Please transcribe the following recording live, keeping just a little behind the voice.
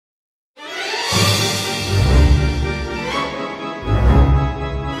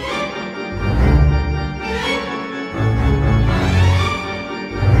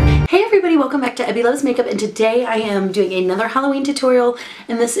everybody, welcome back to Abby Loves Makeup, and today I am doing another Halloween tutorial,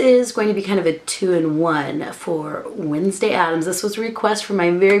 and this is going to be kind of a 2-in-1 for Wednesday Addams. This was a request from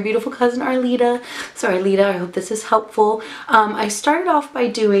my very beautiful cousin Arlita. So Arlita, I hope this is helpful. I started off by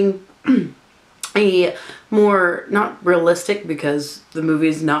doing a more, not realistic because the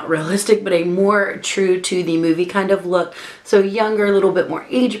movie's not realistic, but a more true to the movie kind of look. So younger, a little bit more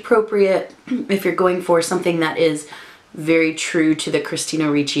age appropriate if you're going for something that is very true to the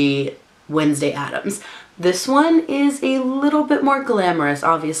Christina Ricci Wednesday Addams. This one is a little bit more glamorous,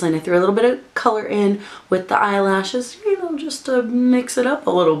 obviously, and I threw a little bit of color in with the eyelashes, you know, just to mix it up a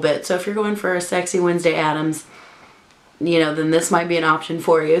little bit. So if you're going for a sexy Wednesday Addams, you know, then this might be an option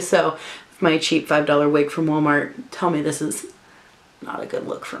for you. So my cheap $5 wig from Walmart, tell me this is not a good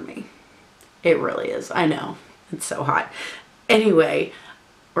look for me. It really is. I know. It's so hot. Anyway,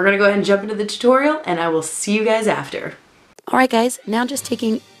 we're going to go ahead and jump into the tutorial, and I will see you guys after. Alright guys, now just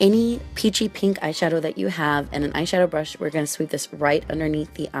taking any peachy pink eyeshadow that you have and an eyeshadow brush, we're going to sweep this right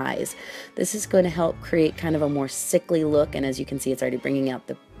underneath the eyes. This is going to help create kind of a more sickly look, and as you can see, it's already bringing out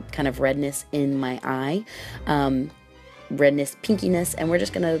the kind of redness in my eye. Redness, pinkiness, and we're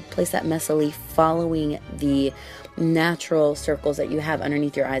just going to place that messily following the natural circles that you have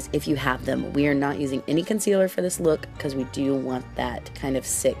underneath your eyes if you have them. We are not using any concealer for this look because we do want that kind of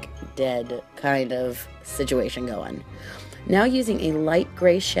sick, dead kind of situation going. Now using a light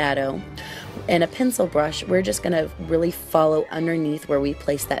gray shadow and a pencil brush, we're just going to really follow underneath where we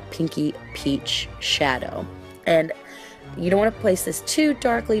place that pinky peach shadow. And you don't want to place this too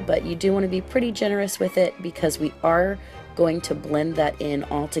darkly, but you do want to be pretty generous with it because we are going to blend that in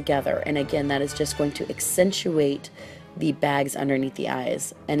all together. And again, that is just going to accentuate the bags underneath the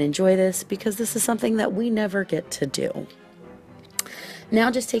eyes. And enjoy this because this is something that we never get to do. Now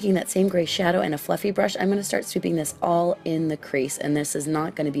just taking that same gray shadow and a fluffy brush, I'm going to start sweeping this all in the crease, and this is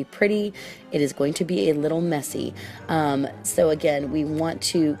not going to be pretty. It is going to be a little messy. So again, we want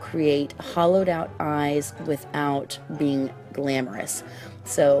to create hollowed out eyes without being glamorous.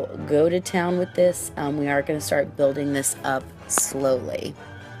 So go to town with this. We are going to start building this up slowly.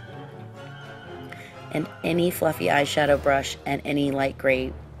 And any fluffy eyeshadow brush and any light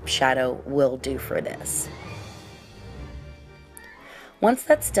gray shadow will do for this. Once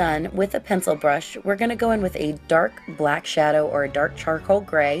that's done, with a pencil brush, we're going to go in with a dark black shadow or a dark charcoal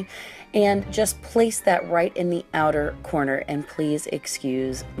gray and just place that right in the outer corner. And please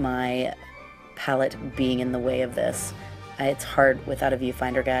excuse my palette being in the way of this. It's hard without a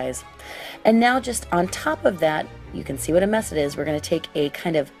viewfinder, guys. And now just on top of that, you can see what a mess it is. We're going to take a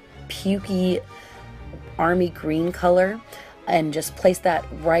kind of pukey army green color and just place that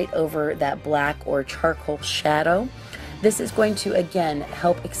right over that black or charcoal shadow. This is going to, again,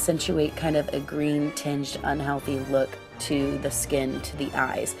 help accentuate kind of a green tinged unhealthy look to the skin, to the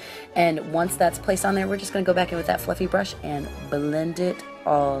eyes. And once that's placed on there, we're just going to go back in with that fluffy brush and blend it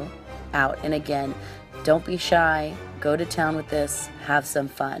all out. And again, don't be shy. Go to town with this. Have some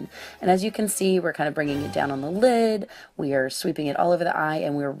fun. And as you can see, we're kind of bringing it down on the lid. We are sweeping it all over the eye,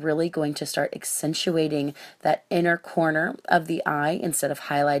 and we're really going to start accentuating that inner corner of the eye. Instead of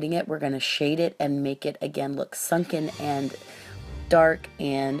highlighting it, we're going to shade it and make it, again, look sunken and dark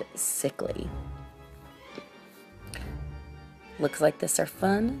and sickly. Looks like this are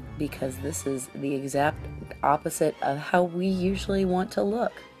fun because this is the exact opposite of how we usually want to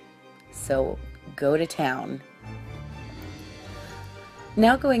look. So go to town.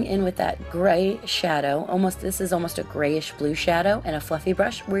 Now going in with that gray shadow, this is almost a grayish blue shadow, and a fluffy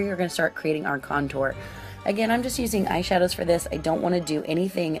brush where you're going to start creating our contour. Again, I'm just using eyeshadows for this. I don't want to do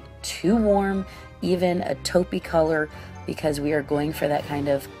anything too warm, even a taupey color, because we are going for that kind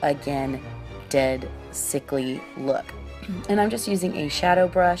of, again, dead, sickly look. And I'm just using a shadow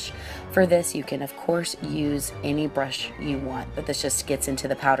brush for this. You can, of course, use any brush you want, but this just gets into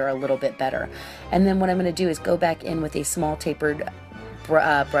the powder a little bit better. And then what I'm going to do is go back in with a small tapered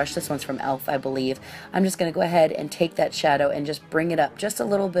brush. This one's from e.l.f., I believe. I'm just going to go ahead and take that shadow and just bring it up just a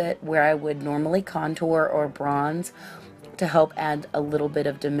little bit where I would normally contour or bronze to help add a little bit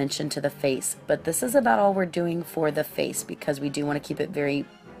of dimension to the face. But this is about all we're doing for the face because we do want to keep it very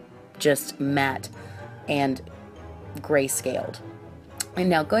just matte and grayscaled. And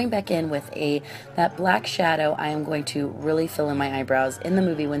now going back in with that black shadow, I am going to really fill in my eyebrows. In the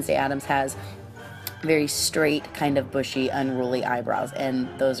movie, Wednesday Addams has very straight, kind of bushy, unruly eyebrows, and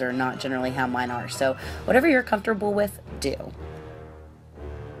those are not generally how mine are. So whatever you're comfortable with, do.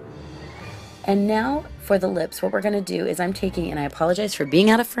 And now for the lips, what we're going to do is I'm taking, and I apologize for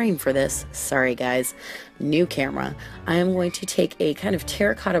being out of frame for this. Sorry guys, new camera. I am going to take a kind of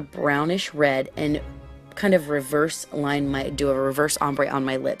terracotta brownish red and kind of reverse line do a reverse ombre on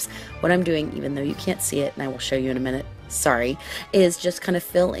my lips. What I'm doing, even though you can't see it, and I will show you in a minute, sorry, is just kind of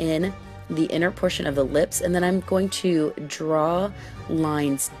fill in the inner portion of the lips, and then I'm going to draw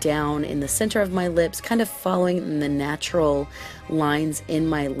lines down in the center of my lips, kind of following the natural lines in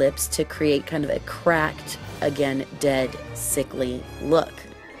my lips to create kind of a cracked, again, dead, sickly look.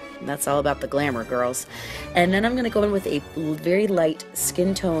 And that's all about the glamour, girls. And then I'm going to go in with a very light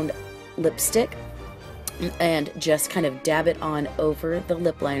skin toned lipstick and just kind of dab it on over the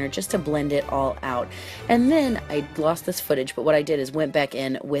lip liner just to blend it all out. And then I lost this footage, but what I did is went back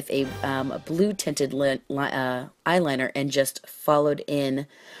in with a blue tinted eyeliner and just followed in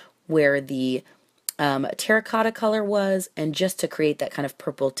where the terracotta color was, and just to create that kind of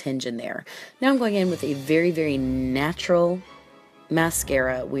purple tinge in there. Now I'm going in with a very, very natural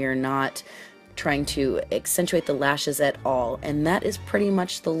mascara. We are not trying to accentuate the lashes at all, and that is pretty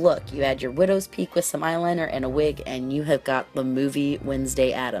much the look. You add your widow's peak with some eyeliner and a wig, and you have got the movie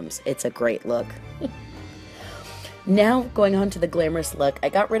Wednesday Addams. It's a great look. Now going on to the glamorous look, I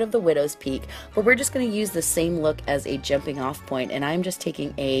got rid of the widow's peak, but we're just going to use the same look as a jumping off point, and I'm just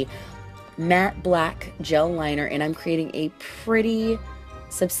taking a matte black gel liner and I'm creating a pretty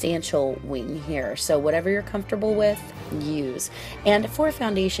substantial wing here. So whatever you're comfortable with, use. And for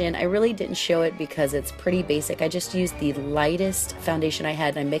foundation, I really didn't show it because it's pretty basic. I just used the lightest foundation I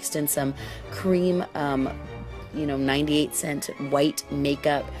had, and I mixed in some cream, 98-cent white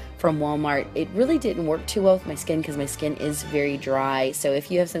makeup from Walmart. It really didn't work too well with my skin because my skin is very dry. So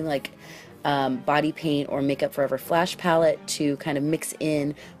if you have something like body paint or Makeup Forever Flash palette to kind of mix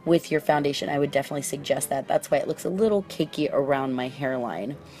in with your foundation, I would definitely suggest that. That's why it looks a little cakey around my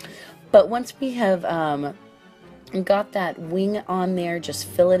hairline. But once we have got that wing on there, just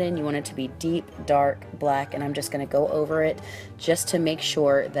fill it in. You want it to be deep, dark, black, and I'm just going to go over it just to make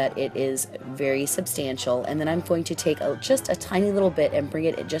sure that it is very substantial. And then I'm going to take just a tiny little bit and bring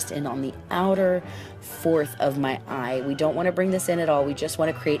it just in on the outer fourth of my eye. We don't want to bring this in at all. We just want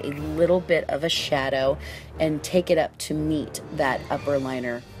to create a little bit of a shadow and take it up to meet that upper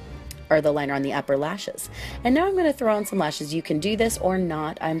liner, or the liner on the upper lashes. And now I'm going to throw on some lashes. You can do this or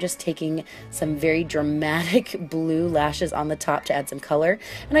not. I'm just taking some very dramatic blue lashes on the top to add some color,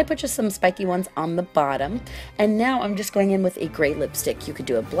 and I put just some spiky ones on the bottom. And now I'm just going in with a gray lipstick. You could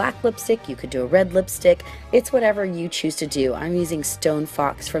do a black lipstick, you could do a red lipstick. It's whatever you choose to do. I'm using Stone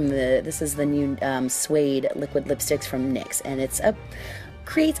Fox from this is the new suede liquid lipsticks from NYX, and it's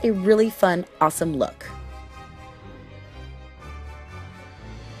creates a really fun, awesome look.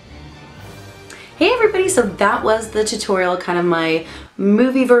 Hey everybody, so that was the tutorial, kind of my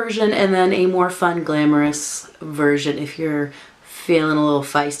movie version and then a more fun, glamorous version if you're feeling a little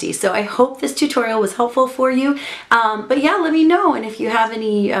feisty. So I hope this tutorial was helpful for you. But yeah, let me know. And if you have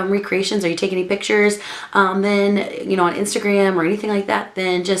any recreations or you take any pictures, then, on Instagram or anything like that,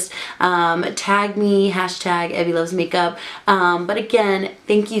 then just tag me, hashtag Evie Loves Makeup. But again,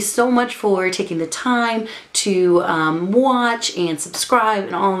 thank you so much for taking the time to watch and subscribe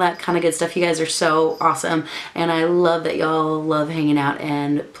and all that kind of good stuff. You guys are so awesome. And I love that y'all love hanging out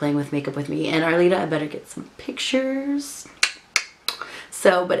and playing with makeup with me. And Arlita, I better get some pictures.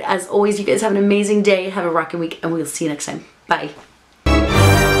 So, but as always, you guys have an amazing day, have a rocking week, and we'll see you next time. Bye.